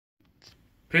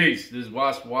Peace. This is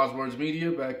Waswords Media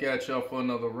back at y'all for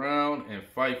another round. And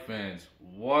fight fans,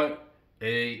 what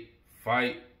a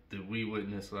fight did we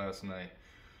witness last night.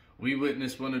 We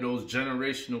witnessed one of those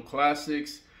generational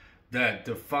classics that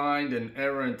defined an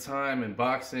era in time in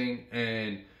boxing.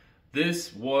 And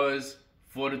this was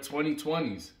for the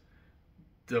 2020s.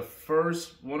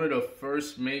 One of the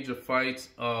first major fights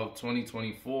of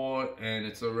 2024, and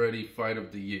it's already fight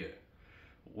of the year.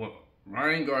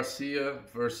 Ryan Garcia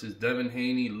versus Devin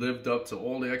Haney lived up to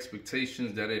all the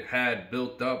expectations that it had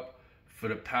built up for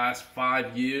the past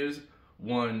 5 years.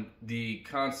 Won the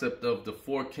concept of the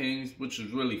four kings, which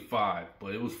was really five,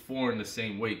 but it was four in the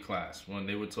same weight class. When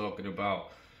they were talking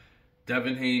about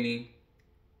Devin Haney,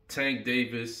 Tank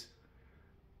Davis,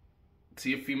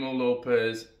 Teofimo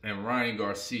Lopez, and Ryan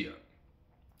Garcia.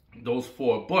 Those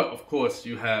four. But, of course,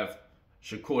 you have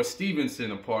Shakur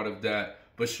Stevenson a part of that.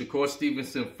 But Shakur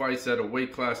Stevenson fights at a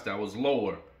weight class that was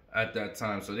lower at that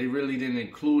time. So they really didn't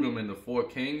include him in the four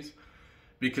kings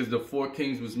because the four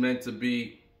kings was meant to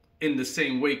be in the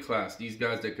same weight class. These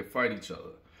guys that could fight each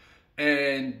other.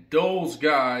 And those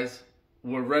guys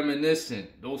were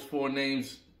reminiscent. Those four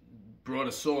names brought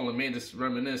us all and made us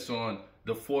reminisce on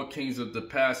the four kings of the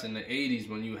past in the 80s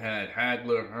when you had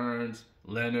Hagler, Hearns,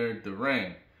 Leonard,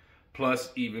 Duran.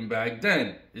 Plus, even back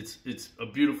then, it's a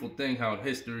beautiful thing how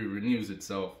history renews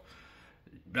itself.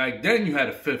 Back then, you had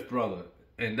a fifth brother,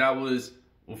 and that was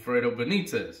Alfredo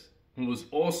Benitez, who was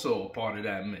also a part of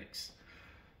that mix.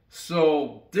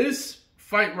 So this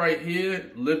fight right here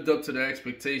lived up to the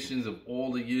expectations of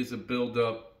all the years of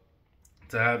build-up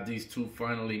to have these two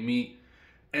finally meet.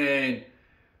 And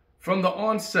from the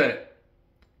onset,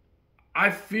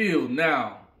 I feel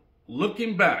now,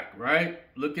 looking back, right?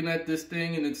 Looking at this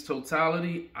thing in its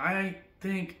totality, I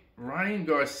think Ryan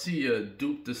Garcia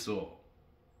duped us all.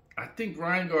 I think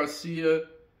Ryan Garcia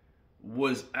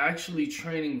was actually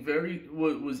training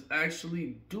was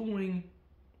actually doing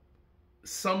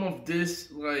some of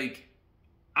this like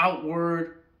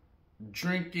outward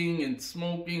drinking and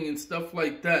smoking and stuff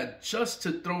like that just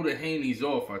to throw the Haneys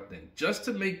off, I think. Just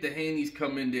to make the Haneys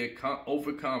come in there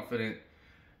overconfident.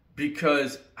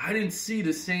 Because I didn't see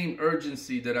the same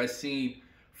urgency that I seen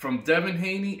from Devin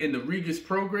Haney in the Regis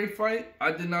Prograis fight.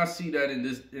 I did not see that in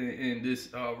this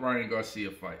Ryan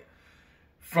Garcia fight.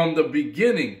 From the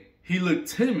beginning, he looked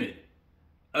timid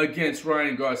against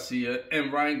Ryan Garcia,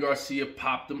 and Ryan Garcia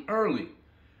popped him early.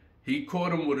 He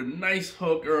caught him with a nice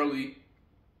hook early,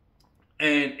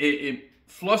 and it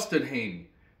flustered Haney.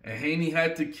 And Haney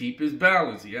had to keep his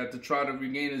balance. He had to try to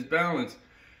regain his balance.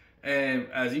 And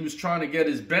as he was trying to get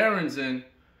his bearings in,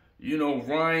 you know,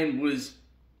 Ryan was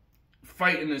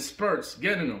fighting in spurts,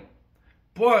 getting him.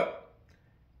 But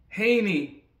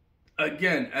Haney,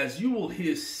 again, as you will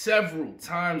hear several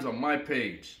times on my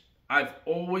page, I've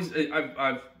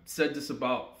said this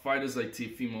about fighters like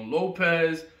Teofimo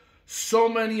Lopez. So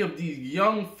many of these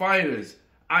young fighters,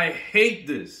 I hate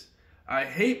this. I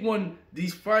hate when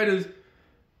these fighters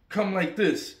come like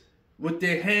this with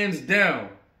their hands down,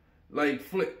 like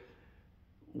flip.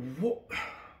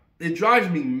 It drives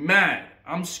me mad.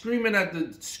 I'm screaming at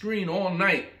the screen all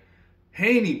night.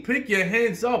 Haney, pick your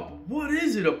hands up. What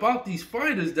is it about these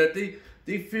fighters that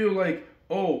they feel like,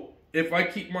 oh, if I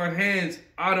keep my hands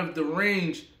out of the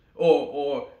range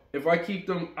or if I keep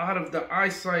them out of the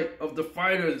eyesight of the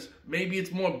fighters, maybe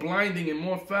it's more blinding and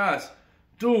more fast.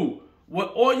 Dude,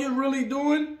 what all you're really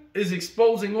doing is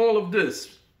exposing all of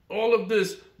this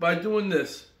by doing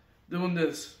this.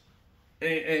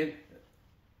 And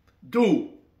dude,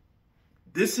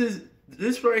 this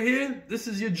right here, this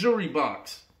is your jury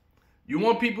box. You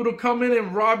want people to come in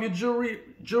and rob your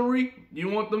jewelry? You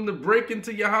want them to break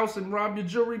into your house and rob your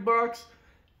jewelry box?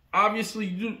 Obviously,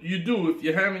 you do if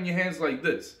you're having your hands like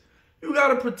this. You got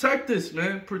to protect this,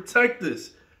 man. Protect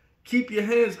this. Keep your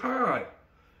hands high.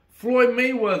 Floyd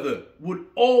Mayweather would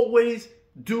always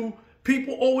do...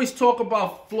 People always talk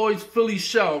about Floyd's Philly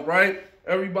shell, right?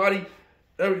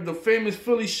 The famous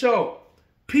Philly shell.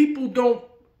 People don't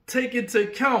take into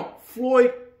account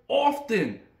Floyd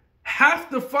often, half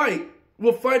the fight,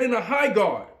 will fight in a high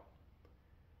guard.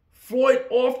 Floyd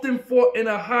often fought in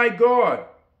a high guard,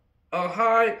 a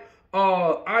high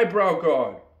eyebrow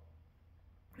guard.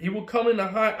 He would come in a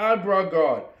high eyebrow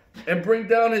guard and bring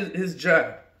down his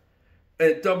jab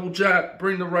and double jab,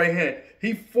 bring the right hand.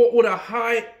 He fought with a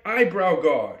high eyebrow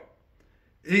guard.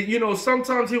 You know,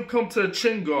 sometimes he'll come to a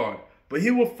chin guard, but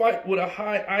he will fight with a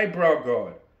high eyebrow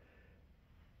guard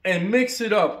and mix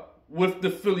it up with the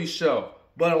Philly shell.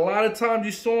 But a lot of times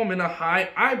you saw him in a high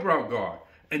eyebrow guard.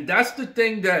 And that's the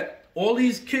thing that all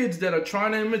these kids that are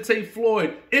trying to imitate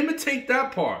Floyd, imitate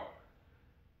that part.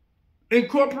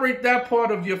 Incorporate that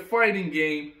part of your fighting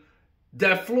game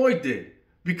that Floyd did.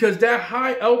 Because that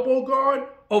high elbow guard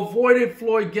avoided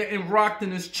Floyd getting rocked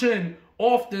in his chin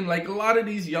often, like a lot of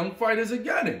these young fighters are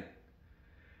getting.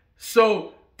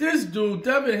 So this dude,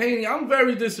 Devin Haney, I'm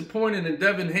very disappointed in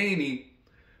Devin Haney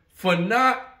for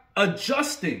not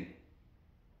adjusting.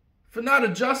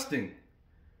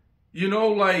 You know,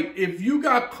 like if you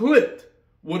got clipped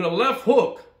with a left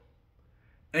hook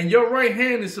and your right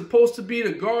hand is supposed to be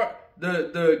the guard,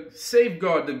 the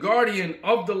safeguard, the guardian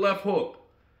of the left hook.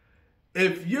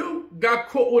 If you got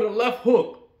caught with a left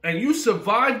hook and you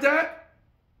survived that,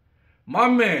 my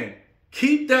man,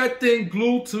 keep that thing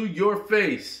glued to your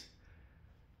face.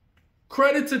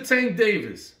 Credit to Tank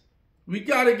Davis. We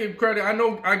got to give credit. I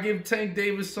know I give Tank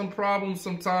Davis some problems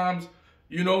sometimes,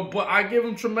 you know, but I give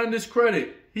him tremendous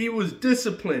credit. He was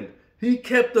disciplined. He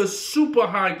kept a super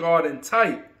high guard and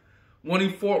tight when he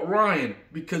fought Ryan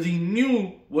because he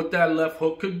knew what that left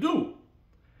hook could do.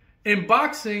 In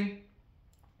boxing,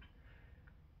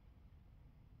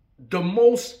 the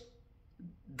most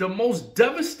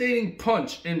devastating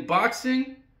punch in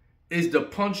boxing is the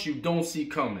punch you don't see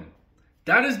coming.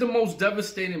 That is the most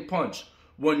devastating punch.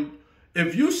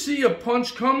 If you see a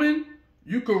punch coming,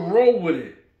 you can roll with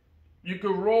it. You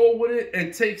can roll with it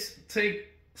and take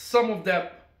some of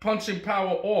that punching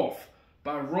power off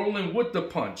by rolling with the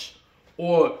punch.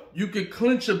 Or you could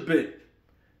clinch a bit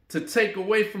to take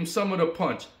away from some of the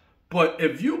punch. But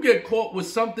if you get caught with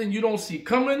something you don't see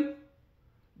coming,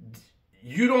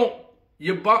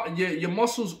 your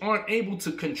muscles aren't able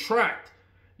to contract.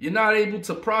 You're not able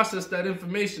to process that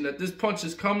information that this punch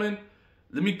is coming.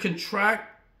 Let me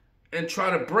contract and try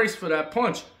to brace for that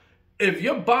punch. If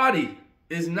your body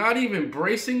is not even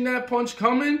bracing that punch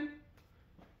coming,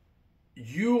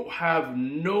 you have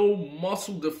no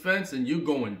muscle defense and you're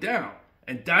going down.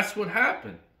 And that's what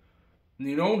happened.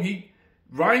 You know,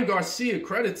 Ryan Garcia,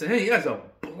 credit to him, he has a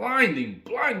blinding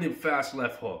fast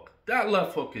left hook. That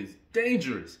left hook is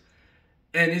dangerous.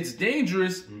 And it's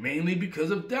dangerous mainly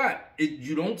because of that.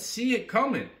 You don't see it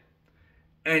coming.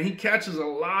 And he catches a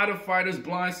lot of fighters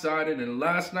blindsided. And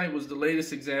last night was the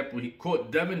latest example. He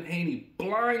caught Devin Haney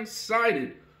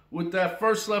blindsided with that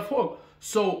first left hook.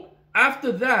 So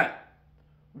after that,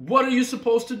 what are you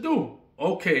supposed to do?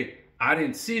 Okay, I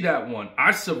didn't see that one.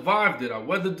 I survived it. I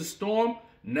weathered the storm.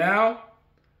 Now,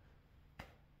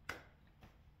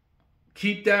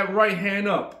 keep that right hand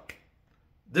up.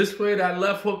 This way that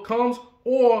left hook comes.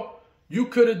 Or you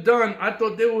could have done, I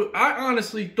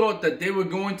honestly thought that they were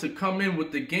going to come in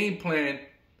with the game plan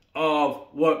of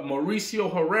what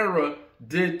Mauricio Herrera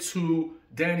did to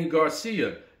Danny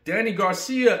Garcia. Danny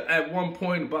Garcia, at one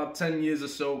point about 10 years or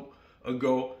so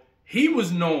ago, he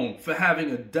was known for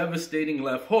having a devastating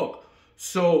left hook.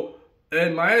 So,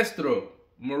 El Maestro,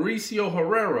 Mauricio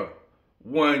Herrera,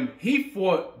 when he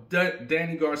fought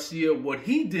Danny Garcia, what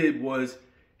he did was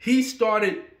he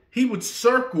would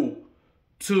circle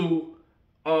to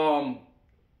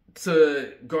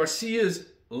Garcia's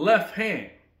left hand,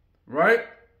 right?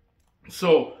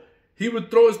 So he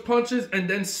would throw his punches and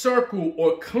then circle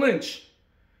or clinch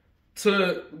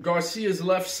to Garcia's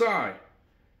left side.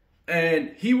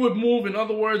 And he would move, in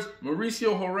other words,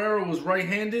 Mauricio Herrera was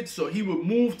right-handed, so he would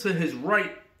move to his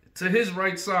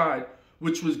right side,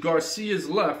 which was Garcia's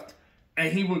left,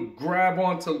 and he would grab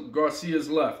onto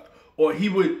Garcia's left. Or he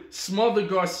would smother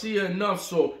Garcia enough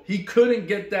so he couldn't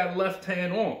get that left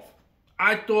hand off.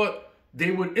 I thought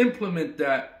they would implement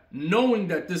that knowing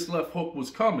that this left hook was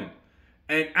coming.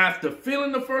 And after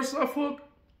feeling the first left hook,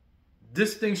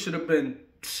 this thing should have been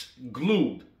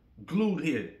glued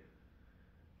here.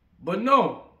 But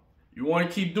no, you want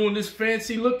to keep doing this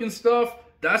fancy looking stuff.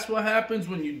 That's what happens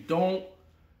when you don't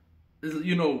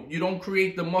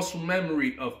create the muscle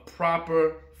memory of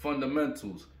proper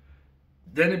fundamentals.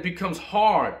 Then it becomes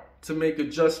hard to make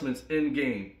adjustments in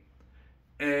game.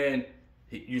 And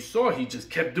you saw he just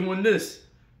kept doing this.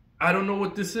 I don't know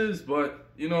what this is, but,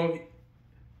 you know,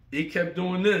 he kept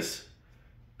doing this.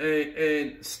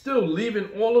 And still leaving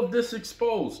all of this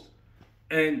exposed.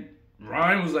 And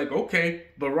Ryan was like, okay.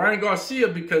 But Ryan Garcia,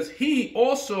 because he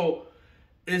also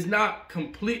is not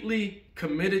completely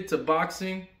committed to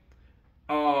boxing.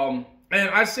 And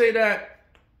I say that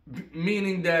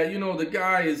meaning that, you know, the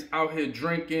guy is out here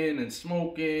drinking and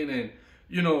smoking and,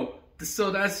 you know, so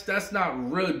that's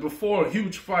not really before a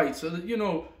huge fight. So, that, you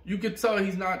know, you could tell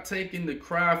he's not taking the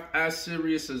craft as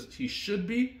serious as he should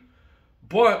be.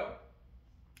 But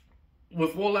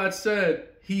with all that said,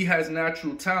 he has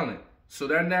natural talent. So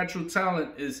that natural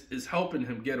talent is helping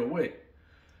him get away.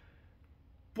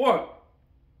 But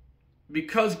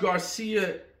because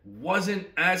Garcia wasn't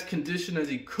as conditioned as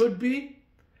he could be,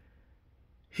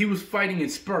 he was fighting in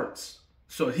spurts.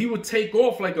 So he would take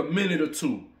off like a minute or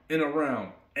two in a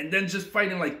round and then just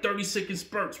fighting like 30-second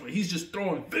spurts where he's just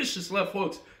throwing vicious left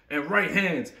hooks and right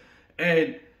hands.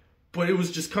 But it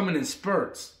was just coming in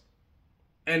spurts.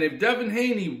 And if Devin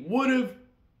Haney would have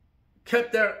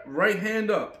kept that right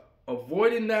hand up,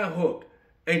 avoiding that hook,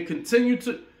 and continued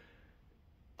to,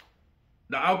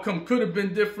 the outcome could have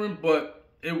been different, but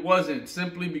it wasn't,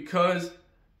 simply because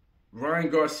Ryan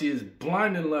Garcia's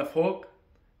blinding left hook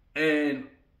and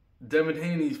Devin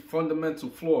Haney's fundamental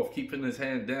flaw of keeping his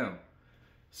hand down.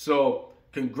 So,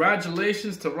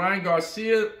 congratulations to Ryan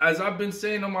Garcia. As I've been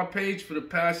saying on my page for the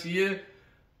past year,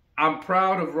 I'm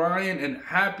proud of Ryan and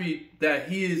happy that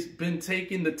he has been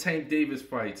taking the Tank Davis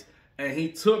fights. And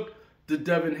he took the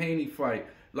Devin Haney fight.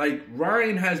 Like,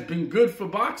 Ryan has been good for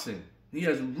boxing. He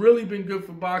has really been good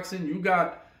for boxing. You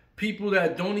got people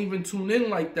that don't even tune in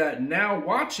like that now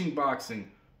watching boxing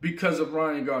because of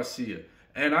Ryan Garcia.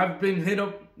 And I've been hit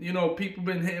up, you know, people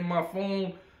been hitting my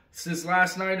phone since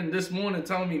last night and this morning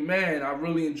telling me, man, I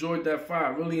really enjoyed that fight. I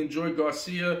really enjoyed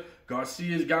Garcia.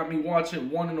 Garcia's got me wanting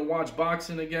to watch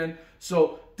boxing again.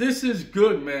 So this is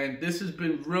good, man. This has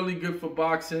been really good for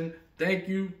boxing. Thank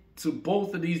you to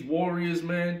both of these warriors,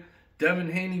 man.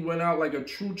 Devin Haney went out like a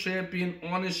true champion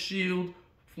on his shield,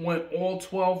 went all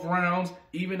 12 rounds,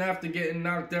 even after getting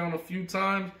knocked down a few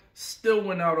times, still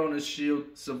went out on his shield,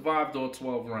 survived all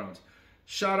 12 rounds.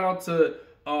 Shout out to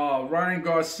Ryan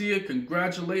Garcia.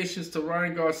 Congratulations to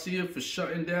Ryan Garcia for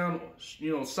shutting down,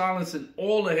 you know, silencing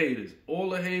all the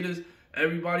haters,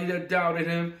 everybody that doubted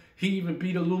him. He even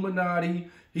beat Illuminati.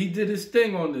 He did his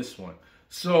thing on this one.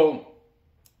 So,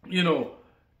 you know,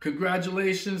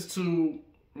 congratulations to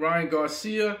Ryan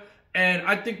Garcia. And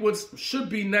I think what should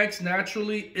be next,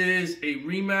 naturally, is a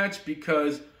rematch,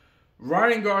 because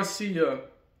Ryan Garcia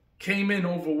came in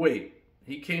overweight.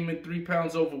 He came in 3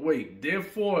 pounds overweight.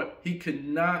 Therefore, he could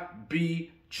not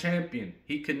be champion.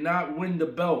 He could not win the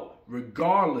belt.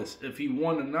 Regardless if he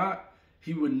won or not,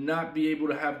 he would not be able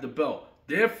to have the belt.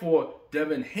 Therefore,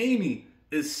 Devin Haney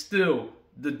is still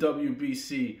the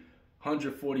WBC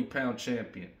 140-pound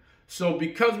champion. So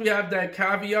because we have that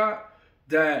caveat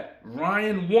that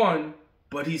Ryan won,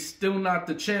 but he's still not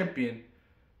the champion,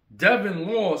 Devin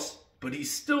lost, but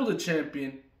he's still the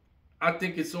champion, I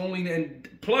think it's only, and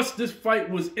plus this fight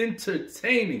was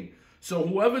entertaining. So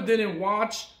whoever didn't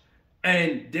watch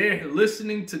and they're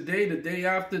listening today, the day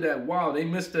after, that, wow, they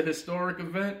missed a historic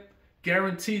event,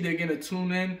 guaranteed they're going to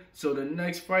tune in. So the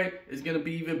next fight is going to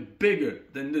be even bigger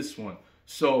than this one.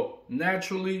 So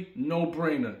naturally, no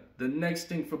brainer. The next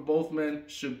thing for both men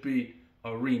should be a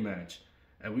rematch.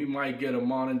 And we might get a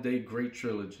modern day great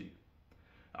trilogy.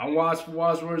 I'm Waz for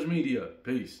Waz Words Media.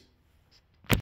 Peace.